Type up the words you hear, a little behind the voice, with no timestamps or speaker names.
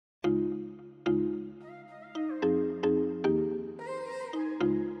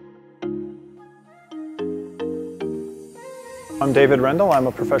I'm David Rendall. I'm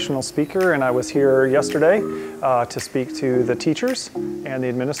a professional speaker, and I was here yesterday to speak to the teachers and the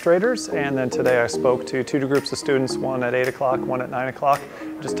administrators, and then today I spoke to two groups of students, one at 8 o'clock, one at 9 o'clock,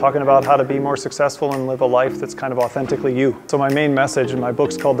 just talking about how to be more successful and live a life that's kind of authentically you. So my main message in my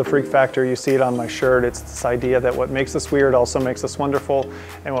book's called The Freak Factor. You see it on my shirt. It's this idea that what makes us weird also makes us wonderful,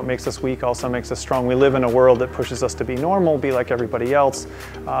 and what makes us weak also makes us strong. We live in a world that pushes us to be normal, be like everybody else,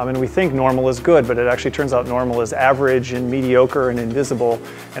 and we think normal is good, but it actually turns out normal is average and mediocre and invisible,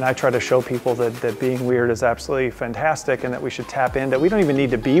 and I try to show people that being weird is absolutely fantastic and that we should tap into. We don't even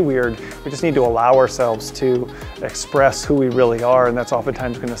need to be weird, we just need to allow ourselves to express who we really are, and that's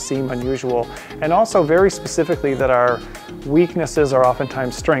oftentimes going to seem unusual. And also very specifically that our weaknesses are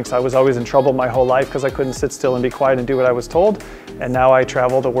oftentimes strengths. I was always in trouble my whole life because I couldn't sit still and be quiet and do what I was told, and now I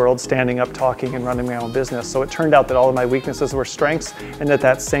travel the world standing up, talking, and running my own business. So it turned out that all of my weaknesses were strengths, and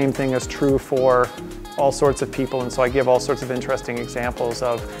that same thing is true for all sorts of people, and so I give all sorts of interesting examples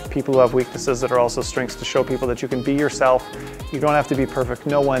of people who have weaknesses that are also strengths to show people that you can be yourself. You don't have to be perfect,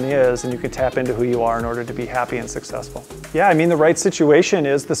 no one is, and you can tap into who you are in order to be happy and successful. Yeah, I mean, the right situation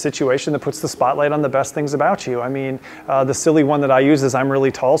is the situation that puts the spotlight on the best things about you. I mean, the silly one that I use is I'm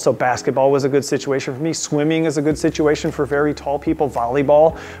really tall, so basketball was a good situation for me. Swimming is a good situation for very tall people.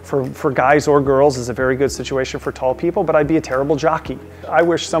 Volleyball for guys or girls is a very good situation for tall people, but I'd be a terrible jockey. I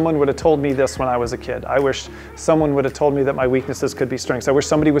wish someone would have told me this when I was a kid. I wish someone would have told me that my weaknesses could be strengths. I wish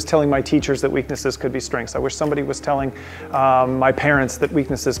somebody was telling my teachers that weaknesses could be strengths. I wish somebody was telling my parents that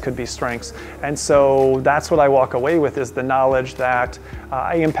weaknesses could be strengths. And so that's what I walk away with, is the knowledge that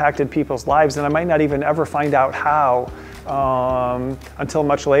I impacted people's lives, and I might not even ever find out how until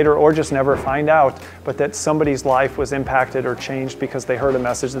much later, or just never find out, but that somebody's life was impacted or changed because they heard a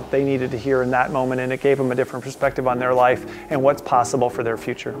message that they needed to hear in that moment, and it gave them a different perspective on their life and what's possible for their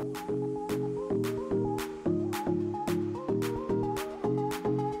future.